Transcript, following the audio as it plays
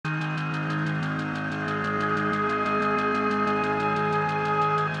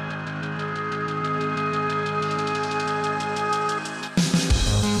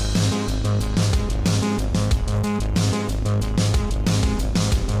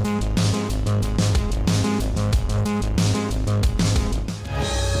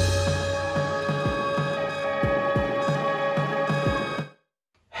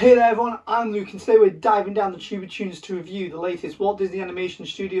Hey there everyone, I'm Luke and today we're diving down the tube of tunes to review the latest Walt Disney Animation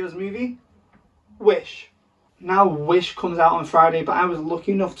Studios movie, Wish. Now Wish comes out on Friday, but I was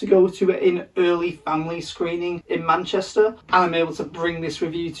lucky enough to go to it in early family screening in Manchester, and I'm able to bring this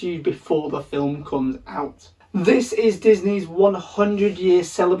review to you before the film comes out. This is Disney's 100-year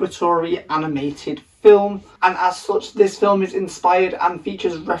celebratory animated film, and as such this film is inspired and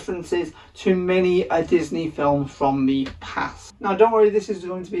features references to many a Disney film from the past. Now don't worry, this is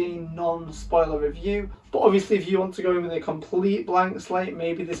going to be a non-spoiler review, but obviously if you want to go in with a complete blank slate,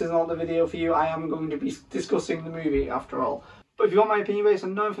 maybe this is not the video for you. I am going to be discussing the movie after all. But if you want my opinion based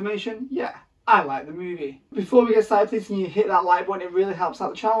on no information, yeah, I like the movie. Before we get started, please can you hit that like button, it really helps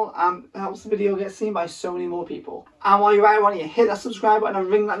out the channel and helps the video get seen by so many more people. And while you're at it, why don't you hit that subscribe button and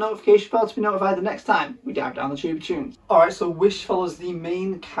ring that notification bell to be notified the next time we dive down the tube of tunes. Alright, so Wish follows the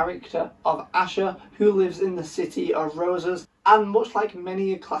main character of Asha, who lives in the city of Roses, and much like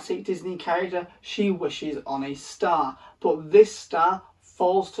many a classic Disney character, she wishes on a star, but this star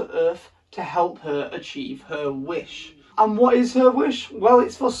falls to Earth to help her achieve her wish. And what is her wish? Well,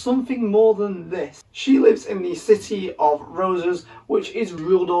 it's for something more than this. She lives in the city of Roses, which is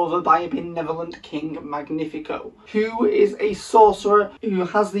ruled over by a benevolent King Magnifico, who is a sorcerer who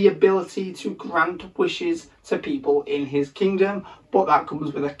has the ability to grant wishes to people in his kingdom, but that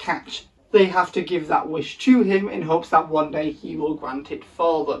comes with a catch. They have to give that wish to him in hopes that one day he will grant it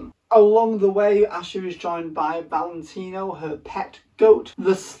for them. Along the way, Asha is joined by Valentino, her pet goat,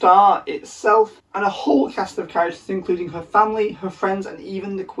 the star itself, and a whole cast of characters including her family, her friends, and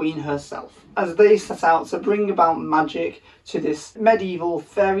even the Queen herself, as they set out to bring about magic to this medieval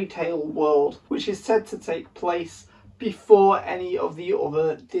fairy tale world, which is said to take place before any of the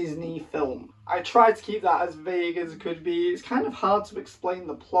other Disney films. I tried to keep that as vague as it could be. It's kind of hard to explain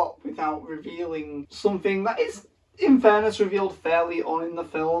the plot without revealing something that is, in fairness, revealed fairly on in the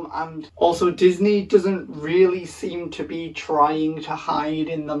film, and also Disney doesn't really seem to be trying to hide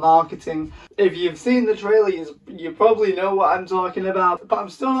in the marketing. If you've seen the trailer, you probably know what I'm talking about, but I'm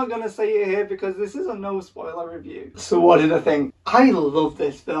still not going to say it here because this is a no spoiler review. So what did I think? I love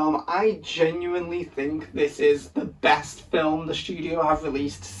this film. I genuinely think this is the best film the studio have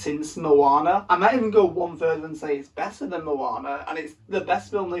released since Moana. I might even go one further and say it's better than Moana, and it's the best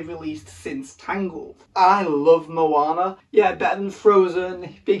film they've released since Tangled. I love Moana. Yeah, better than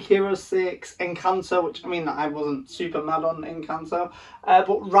Frozen, Big Hero 6, Encanto, which I mean I wasn't super mad on Encanto, but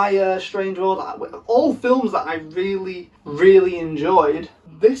Raya, Strange World, all films that I really enjoyed.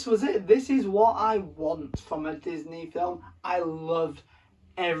 This was it. This is what I want from a Disney film. I loved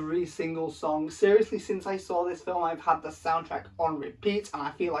every single song. Seriously, since I saw this film, I've had the soundtrack on repeat, and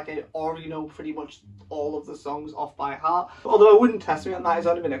I feel like I already know pretty much all of the songs off by heart. Although I wouldn't test me on that, it's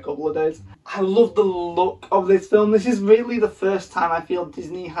only been a couple of days. I love the look of this film. This is really the first time I feel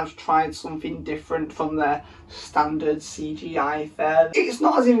Disney has tried something different from their standard CGI fare. It's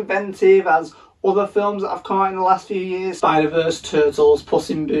not as inventive as other films that have come out in the last few years. Spider-Verse, Turtles,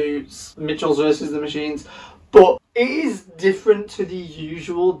 Puss in Boots, Mitchells vs. the Machines. But it is different to the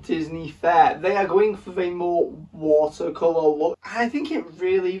usual Disney fare. They are going for a more watercolour look. I think it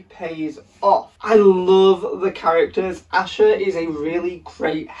really pays off. I love the characters. Asha is a really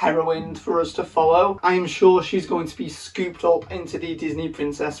great heroine for us to follow. I am sure she's going to be scooped up into the Disney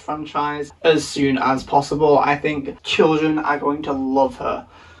Princess franchise as soon as possible. I think children are going to love her.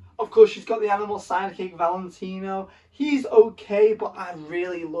 Of course, she's got the animal sidekick, Valentino. He's okay, but I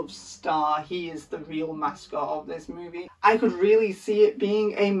really love Star. He is the real mascot of this movie. I could really see it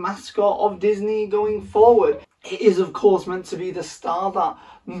being a mascot of Disney going forward. It is, of course, meant to be the star that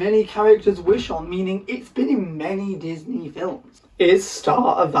many characters wish on, meaning it's been in many Disney films. Is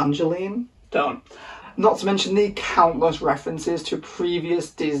Star Evangeline? Don't. Not to mention the countless references to previous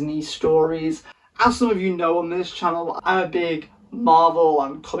Disney stories. As some of you know on this channel, I'm a big Marvel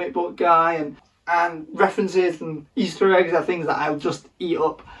and comic book guy, and references and Easter eggs are things that I'll just eat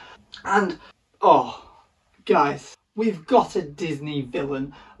up. And oh guys, we've got a Disney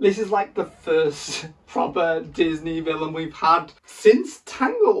villain. This is like the first proper Disney villain we've had since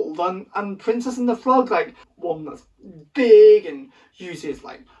Tangled and Princess and the Frog, like one that's big and uses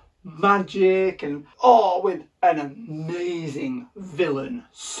like magic and with an amazing villain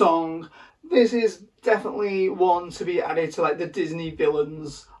song. This is definitely one to be added to like the Disney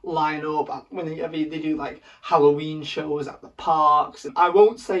villains lineup when they do like Halloween shows at the parks. And I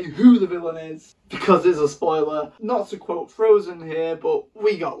won't say who the villain is because there's a spoiler. Not to quote Frozen here, but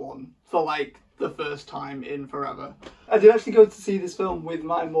we got one for like the first time in forever. I did actually go to see this film with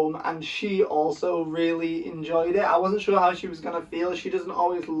my mum, and she also really enjoyed it. I wasn't sure how she was going to feel. She doesn't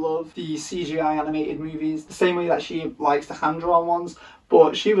always love the CGI animated movies the same way that she likes the hand-drawn ones,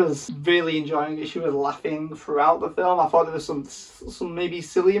 but she was really enjoying it. She was laughing throughout the film. I thought there was some maybe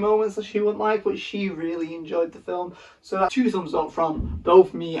silly moments that she wouldn't like, but she really enjoyed the film. So that's 2 thumbs up from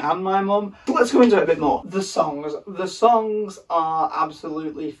both me and my mum. So let's go into it a bit more. The songs. The songs are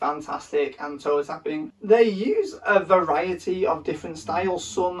absolutely fantastic and toe-tapping. They use a variety of different styles.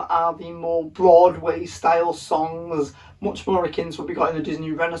 Some are the more Broadway style songs, much more akin to what we got in the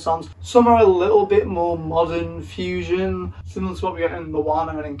Disney Renaissance. Some are a little bit more modern fusion, similar to what we get in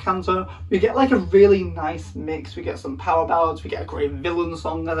Moana and Encanto. We get like a really nice mix. We get some power ballads, we get a great villain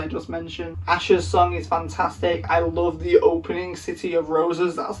song as I just mentioned. Asha's song is fantastic. I love the opening City of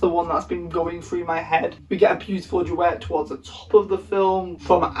Roses. That's the one that's been going through my head. We get a beautiful duet towards the top of the film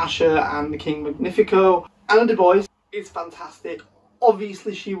from Asha and the King Magnifico. Anna Du Bois is fantastic.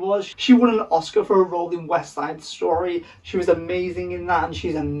 Obviously she was. She won an Oscar for a role in West Side Story. She was amazing in that and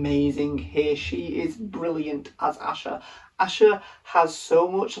she's amazing here. She is brilliant as Asha. Asha has so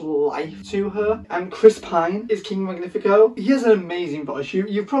much life to her. And Chris Pine is King Magnifico. He has an amazing voice.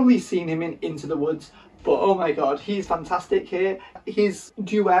 You've probably seen him in Into the Woods. But oh my god, he's fantastic here. His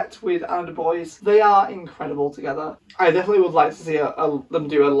duet with Anna Du Bois, they are incredible together. I definitely would like to see them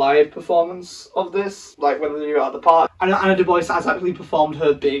do a live performance of this, like when they do it at the park. And Anna Du Bois has actually performed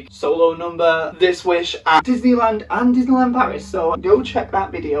her big solo number, This Wish, at Disneyland and Disneyland Paris. So go check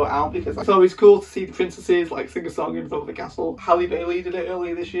that video out because it's always cool to see the princesses like sing a song in front of the castle. Halle Bailey did it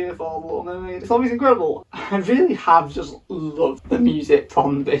earlier this year for Little Mermaid. It's always incredible. I really have just loved the music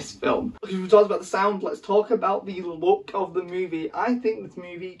from this film. We've talked about the sound, let's talk about the look of the movie. I think this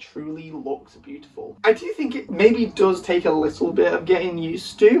movie truly looks beautiful. I do think it maybe does take a little bit of getting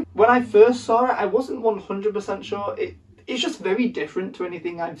used to. When I first saw it, I wasn't 100% sure. It's just very different to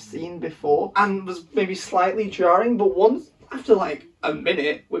anything I've seen before and was maybe slightly jarring, but once, after like a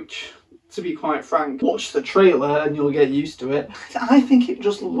minute, which to be quite frank, watch the trailer and you'll get used to it. I think it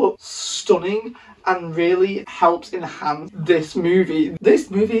just looks stunning and really helps enhance this movie. This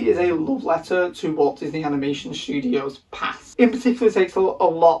movie is a love letter to Walt Disney Animation Studios' past. In particular, it takes a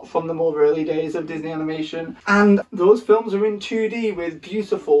lot from the more early days of Disney animation, and those films are in 2D with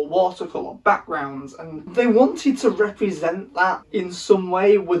beautiful watercolour backgrounds, and they wanted to represent that in some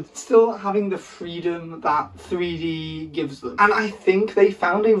way with still having the freedom that 3D gives them. And I think they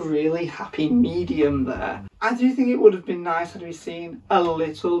found a really happy medium there. I do think it would have been nice had we seen a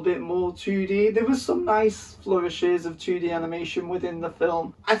little bit more 2D. There was some nice flourishes of 2D animation within the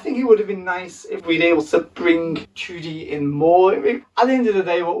film. I think it would have been nice if we'd able to bring 2D in more. At the end of the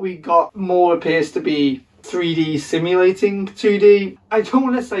day, what we got more appears to be 3D simulating 2D. I don't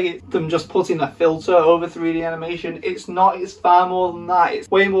want to say it's them just putting a filter over 3D animation. It's not. It's far more than that.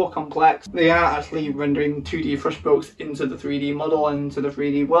 It's way more complex. They are actually rendering 2D brushstrokes into the 3D model and into the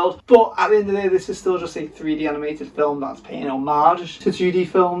 3D world. But at the end of the day, this is still just a 3D animated film that's paying homage to 2D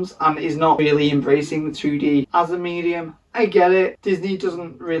films and is not really embracing 2D as a medium. I get it. Disney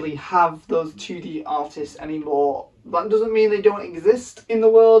doesn't really have those 2D artists anymore. That doesn't mean they don't exist in the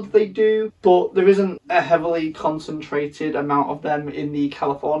world, they do, but there isn't a heavily concentrated amount of them in the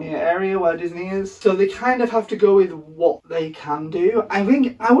California area where Disney is. So they kind of have to go with what they can do. I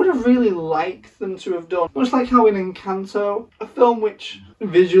think I would have really liked them to have done, much like how in Encanto, a film which,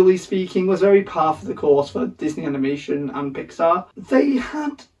 visually speaking, was very par for the course for Disney Animation and Pixar. They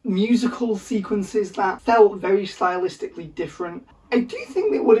had musical sequences that felt very stylistically different. I do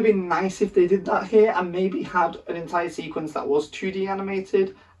think it would have been nice if they did that here and maybe had an entire sequence that was 2D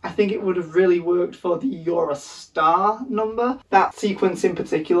animated. I think it would have really worked for the You're a Star number. That sequence in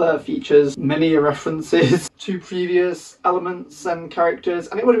particular features many references to previous elements and characters,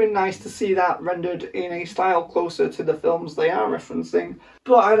 and it would have been nice to see that rendered in a style closer to the films they are referencing.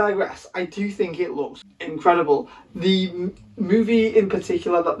 But I digress. I do think it looks incredible. The movie in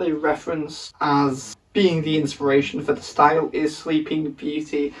particular that they reference as being the inspiration for the style is Sleeping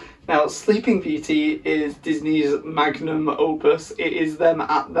Beauty. Now, Sleeping Beauty is Disney's magnum opus. It is them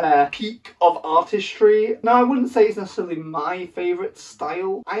at their peak of artistry. Now, I wouldn't say it's necessarily my favourite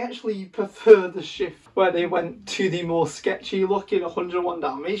style. I actually prefer the shift where they went to the more sketchy look in 101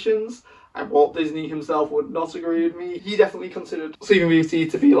 Dalmatians. And Walt Disney himself would not agree with me. He definitely considered Sleeping Beauty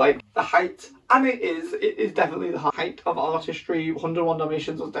to be like the height, and it is definitely the height of artistry. 101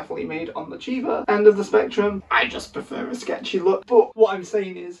 Dalmatians was definitely made on the cheaper end of the spectrum. I just prefer a sketchy look. But what I'm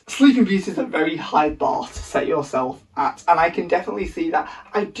saying is, Sleeping Beauty is a very high bar to set yourself at, and I can definitely see that.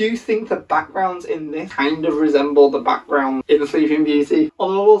 I do think the backgrounds in this kind of resemble the background in Sleeping Beauty.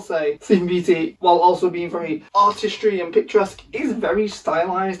 Although I will say, Sleeping Beauty, while also being very artistry and picturesque, is very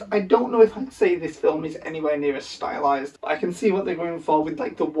stylized. I don't know if I'd say this film is anywhere near as stylized, but I can see what they're going for with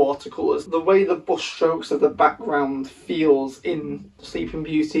like the watercolours. The way the brush strokes of the background feels in Sleeping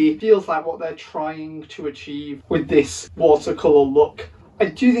Beauty feels like what they're trying to achieve with this watercolour look. I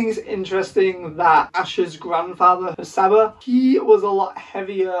do think it's interesting that Asha's grandfather, Saba, he was a lot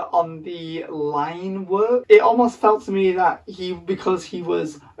heavier on the line work. It almost felt to me that because he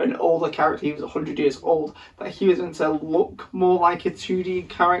was an older character, he was 100 years old, that he was going to look more like a 2D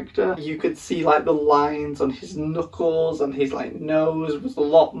character. You could see like the lines on his knuckles and his like nose was a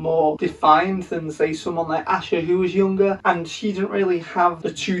lot more defined than say someone like Asha who was younger, and she didn't really have the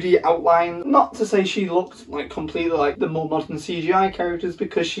 2D outline. Not to say she looked like completely like the more modern CGI characters,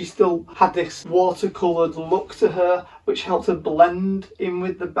 because she still had this watercoloured look to her, which helped her blend in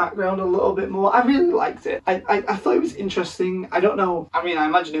with the background a little bit more. I really liked it. I thought it was interesting. I don't know, I mean, I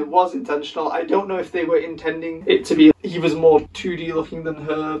imagine it was intentional. I don't know if they were intending it to be he was more 2D looking than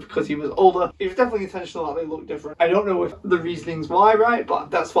her because he was older. It was definitely intentional that they looked different. I don't know if the reasonings were right,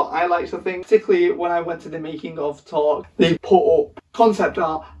 but that's what I like to think. Particularly when I went to the making of talk, they put up concept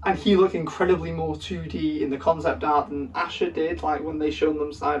art and he looked incredibly more 2D in the concept art than Asha did, like when they showed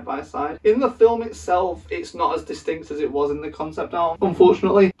them side by side. In the film itself, it's not as distinct as it was in the concept art,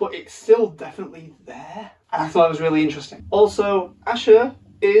 unfortunately, but it's still definitely there. And I thought it was really interesting. Also, Asha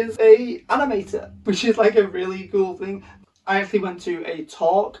is an animator, which is like a really cool thing. I actually went to a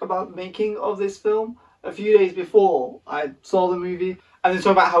talk about the making of this film a few days before I saw the movie, and they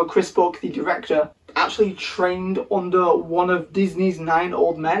talk about how Chris Buck, the director, actually trained under one of Disney's 9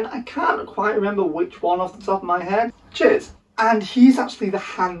 old men. I can't quite remember which one off the top of my head. Cheers. And he's actually the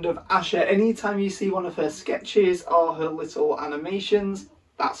hand of Asha. Anytime you see one of her sketches or her little animations,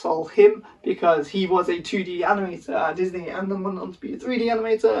 that's all him, because he was a 2D animator at Disney and then went on to be a 3D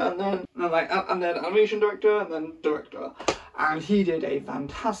animator and then animation director and then director. And he did a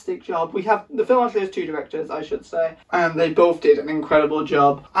fantastic job. The film actually has 2 directors, I should say, and they both did an incredible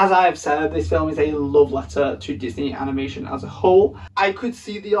job. As I have said, this film is a love letter to Disney animation as a whole. I could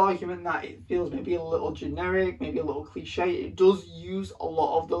see the argument that it feels maybe a little generic, maybe a little cliche. It does use a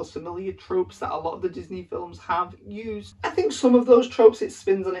lot of those familiar tropes that a lot of the Disney films have used. I think some of those tropes it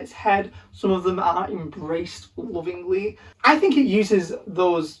spins on its head, some of them are embraced lovingly. I think it uses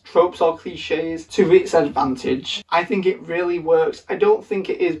those tropes or cliches to its advantage. I think it really works. I don't think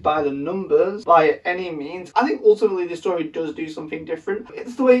it is by the numbers by any means. I think ultimately the story does do something different.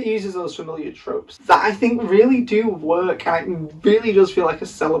 It's the way it uses those familiar tropes that I think really do work, and it really does feel like a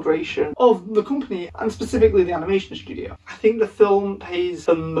celebration of the company and specifically the animation studio. I think the film pays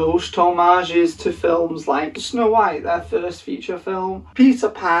the most homages to films like Snow White, their first feature film, Peter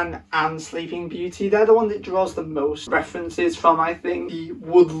Pan and Sleeping Beauty. They're the one that draws the most references from, I think, the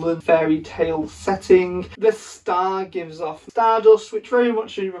woodland fairy tale setting. The star gives off stardust, which very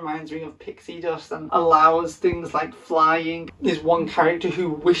much reminds me of pixie dust and allows things like flying. There's one character who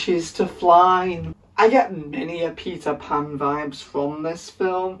wishes to fly. I get many a Peter Pan vibes from this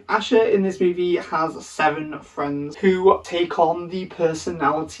film. Asha in this movie has 7 friends who take on the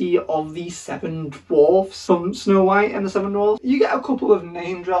personality of the 7 dwarfs from Snow White and the 7 Dwarfs. You get a couple of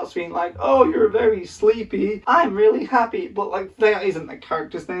name drops being like, oh, you're very sleepy, I'm really happy, but like that isn't the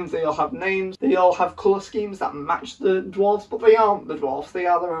characters' names. They all have names, they all have colour schemes that match the dwarfs, but they aren't the dwarfs, they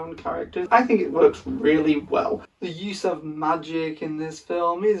are their own characters. I think it works really well. The use of magic in this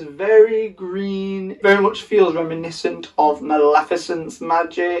film is very green, very much feels reminiscent of Maleficent's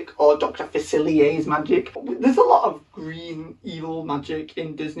magic or Dr. Facilier's magic. There's a lot of green evil magic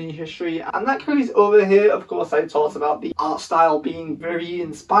in Disney history, and that carries over here. Of course, I talked about the art style being very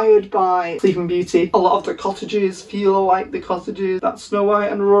inspired by Sleeping Beauty. A lot of the cottages feel like the cottages that Snow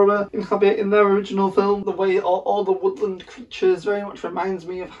White and Aurora inhabit in their original film. The way all the woodland creatures very much reminds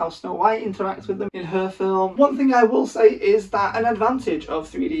me of how Snow White interacts with them in her film. One thing I will say is that an advantage of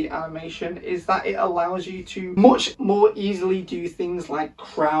 3D animation is that it allows you to much more easily do things like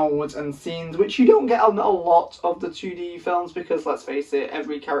crowds and scenes, which you don't get on a lot of the 2D films, because let's face it,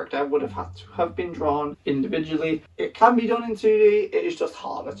 every character would have had to have been drawn individually. It can be done in 2D, it is just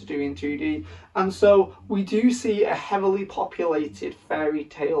harder to do in 2D, and so we do see a heavily populated fairy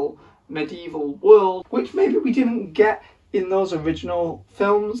tale medieval world, which maybe we didn't get in those original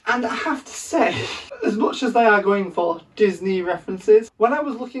films. And I have to say, as much as they are going for Disney references, when I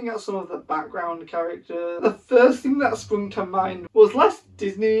was looking at some of the background characters, the first thing that sprung to mind was less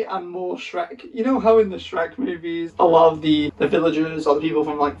Disney and more Shrek. You know how in the Shrek movies, a lot of the villagers or the people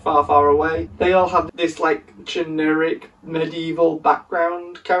from like far, far away, they all have this like generic medieval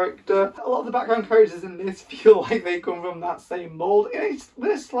background character. A lot of the background characters in this feel like they come from that same mould. It's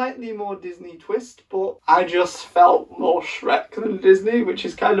with a slightly more Disney twist, but I just felt more Shrek than Disney, which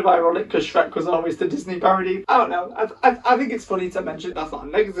is kind of ironic because Shrek was always the Disney parody. I don't know. I think it's funny to mention. That's not a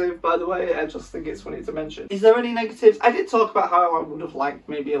negative, by the way. I just think it's funny to mention. Is there any negatives? I did talk about how I would have liked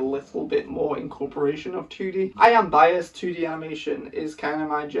maybe a little bit more incorporation of 2D. I am biased. 2D animation is kind of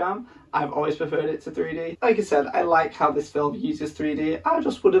my jam. I've always preferred it to 3D. Like I said, I like how this film uses 3D. I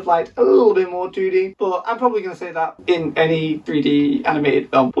just would have liked a little bit more 2D, but I'm probably going to say that in any 3D animated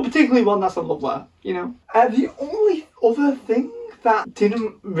film, but particularly one that's a love letter, you know? The only other thing that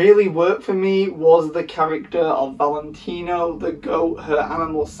didn't really work for me was the character of Valentino, the goat, her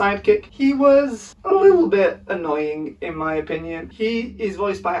animal sidekick. He was a little bit annoying in my opinion. He is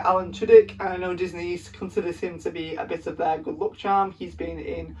voiced by Alan Tudyk, and I know Disney considers him to be a bit of their good luck charm. He's been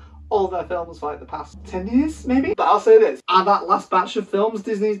in all their films for like the past 10 years maybe. But I'll say this, are that last batch of films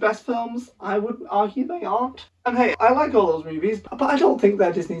Disney's best films? I would argue they aren't. And hey, I like all those movies, but I don't think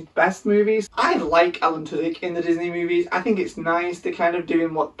they're Disney's best movies. I like Alan Tudyk in the Disney movies. I think it's nice to kind of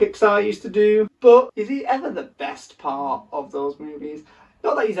doing what Pixar used to do. But is he ever the best part of those movies?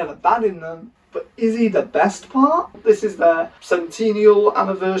 Not that he's ever bad in them, but is he the best part? This is their centennial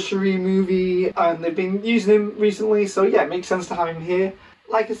anniversary movie and they've been using him recently, so yeah, it makes sense to have him here.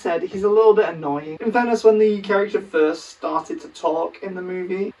 Like I said, he's a little bit annoying. In fairness, when the character first started to talk in the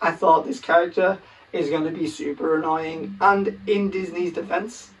movie, I thought this character is going to be super annoying. And in Disney's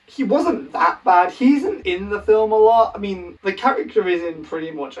defense, he wasn't that bad. He isn't in the film a lot. I mean, the character is in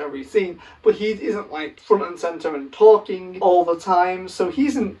pretty much every scene, but he isn't like front and center and talking all the time, so he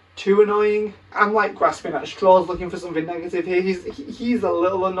isn't too annoying. I'm like grasping at straws looking for something negative here. He's a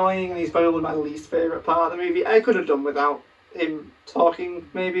little annoying and he's probably my least favourite part of the movie. I could have done without him talking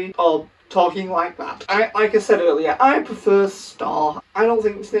maybe, or talking like that. Like I said earlier, I prefer Star. I don't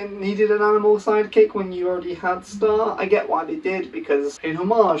think they needed an animal sidekick when you already had Star. I get why they did, because in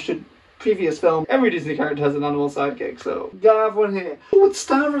homage to previous film, every Disney character has an animal sidekick, so gotta have one here. Would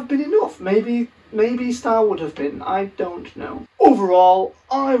Star have been enough? Maybe Star would have been, I don't know. Overall,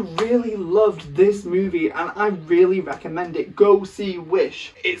 I really loved this movie and I really recommend it. Go see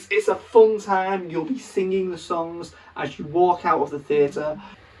Wish. It's a fun time. You'll be singing the songs as you walk out of the theatre.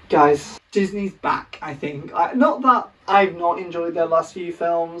 Guys, Disney's back, I think. Not that I've not enjoyed their last few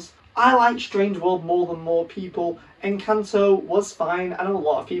films. I like Strange World more than more people. Encanto was fine. I know a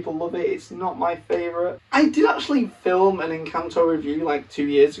lot of people love it. It's not my favourite. I did actually film an Encanto review like 2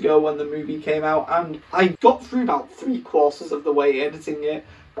 years ago when the movie came out, and I got through about 3/4 of the way editing it,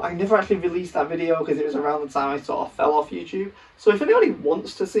 but I never actually released that video because it was around the time I sort of fell off YouTube. So if anybody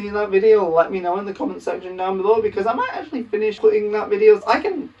wants to see that video, let me know in the comment section down below, because I might actually finish putting that video. I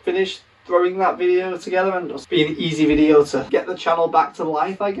can finish throwing that video together and just be an easy video to get the channel back to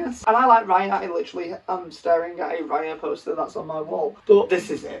life, I guess. And I like Raya. I literally am staring at a Raya poster that's on my wall. But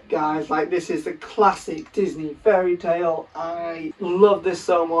this is it, guys. Like, this is the classic Disney fairy tale. I love this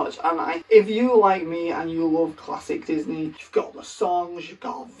so much. And if you like me and you love classic Disney, you've got the songs, you've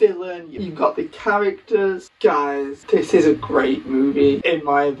got a villain, you've got the characters. Guys, this is a great movie, in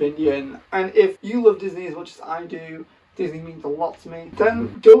my opinion. And if you love Disney as much as I do, Disney means a lot to me,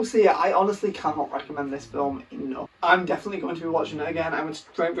 then go see it. I honestly cannot recommend this film enough. I'm definitely going to be watching it again. I'm going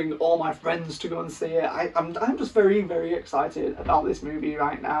to bring all my friends to go and see it. I'm just very, very excited about this movie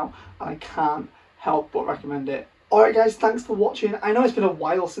right now, and I can't help but recommend it. Alright guys, thanks for watching. I know it's been a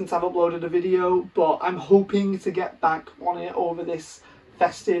while since I've uploaded a video, but I'm hoping to get back on it over this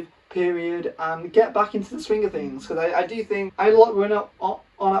festive period and get back into the swing of things, because I do think I had a lot going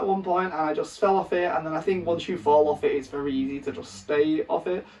on at one point and I just fell off it, and then I think once you fall off it, it's very easy to just stay off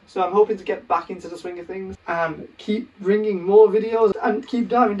it. So I'm hoping to get back into the swing of things and keep bringing more videos and keep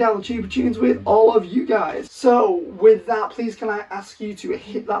diving down the tube of tunes with all of you guys. So with that, please can I ask you to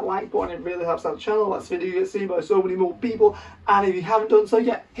hit that like button. It really helps out the channel. That video gets seen by so many more people, and if you haven't done so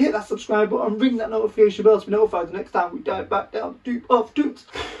yet, hit that subscribe button, ring that notification bell to be notified the next time we dive back down the tube of tunes.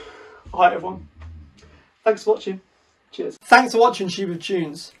 Alright everyone, thanks for watching, cheers. Thanks for watching Tube of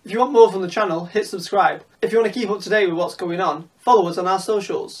Tunes. If you want more from the channel, hit subscribe. If you want to keep up to date with what's going on, follow us on our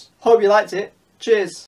socials. Hope you liked it, cheers.